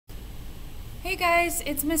Hey guys,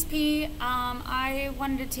 it's Miss P. I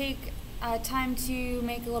wanted to take time to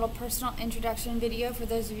make a little personal introduction video for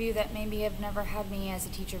those of you that maybe have never had me as a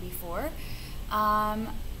teacher before. My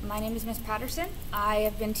name is Miss Patterson. I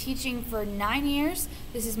have been teaching for 9 years.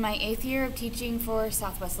 This is my 8th year of teaching for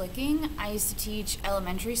Southwest Licking. I used to teach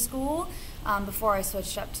elementary school before I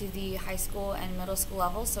switched up to the high school and middle school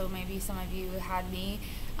level, so maybe some of you had me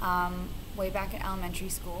way back in elementary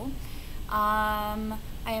school.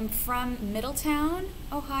 I am from Middletown,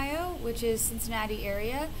 Ohio, which is Cincinnati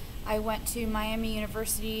area. I went to Miami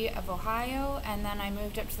University of Ohio, and then I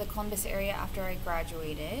moved up to the Columbus area after I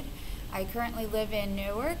graduated. I currently live in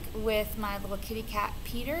Newark with my little kitty cat,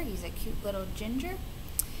 Peter. He's a cute little ginger.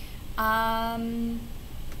 A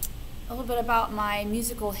little bit about my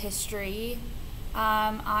musical history.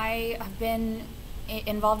 I have been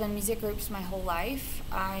involved in music groups my whole life.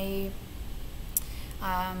 I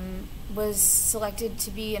was selected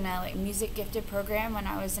to be in a music gifted program when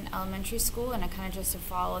I was in elementary school, and I kind of just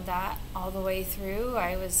followed that all the way through.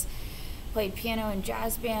 I played piano and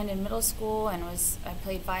jazz band in middle school, and I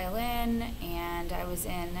played violin, and I was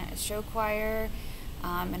in a show choir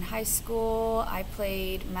in high school. I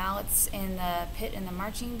played mallets in the pit in the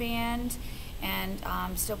marching band, and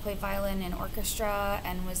still played violin in orchestra,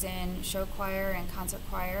 and was in show choir and concert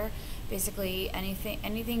choir. Basically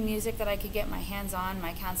anything music that I could get my hands on.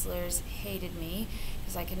 My counselors hated me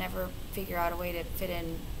because I could never figure out a way to fit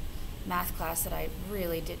in math class that I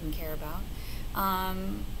really didn't care about.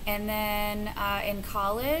 And then in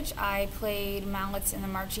college, I played mallets in the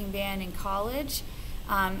marching band in college,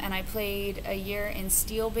 and I played a year in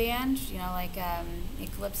steel band, like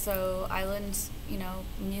Calypso Island,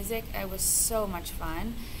 music. It was so much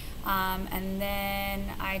fun. And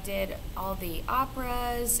then I did all the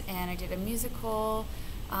operas, and I did a musical.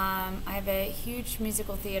 I have a huge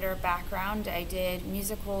musical theater background. I did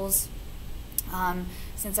musicals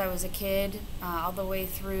since I was a kid, all the way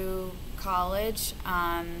through college,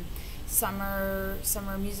 summer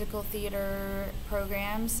musical theater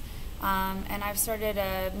programs, and I've started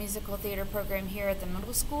a musical theater program here at the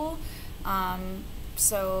middle school. I've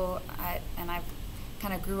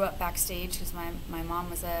kind of grew up backstage because my mom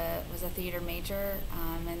was a theater major,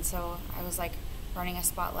 and so I was like running a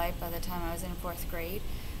spotlight by the time I was in 4th grade.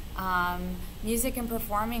 Music and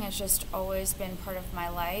performing has just always been part of my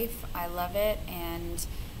life. I love it, and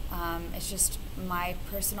it's just my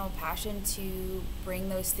personal passion to bring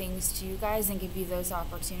those things to you guys and give you those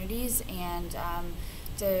opportunities, and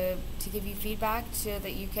to give you feedback so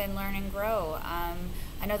that you can learn and grow.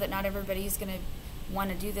 I know that not everybody's going to want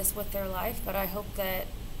to do this with their life, but I hope that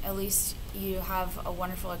at least you have a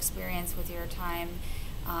wonderful experience with your time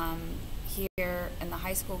here in the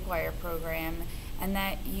high school choir program, and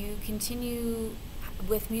that you continue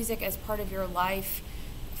with music as part of your life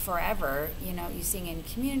forever. You sing in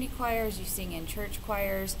community choirs, you sing in church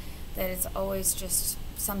choirs, that it's always just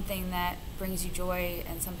something that brings you joy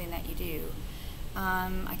and something that you do.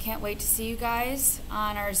 I can't wait to see you guys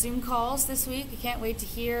on our Zoom calls this week. I can't wait to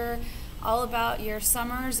hear all about your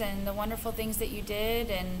summers and the wonderful things that you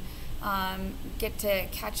did, and get to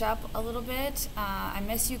catch up a little bit. I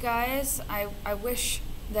miss you guys. I wish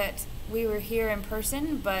that we were here in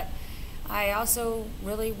person, but I also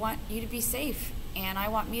really want you to be safe, and I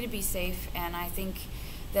want me to be safe, and I think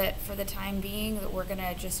that for the time being that we're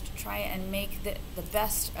gonna just try and make the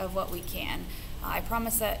best of what we can. I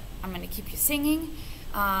promise that I'm gonna keep you singing,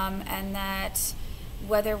 and that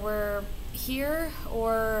whether we're here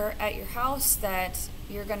or at your house, that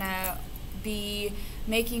you're gonna be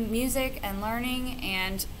making music and learning,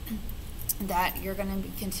 and that you're gonna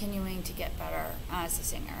be continuing to get better as a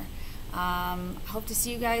singer. Hope to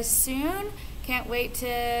see you guys soon. Can't wait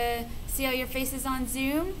to see all your faces on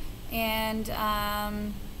Zoom, and I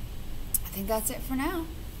think that's it for now.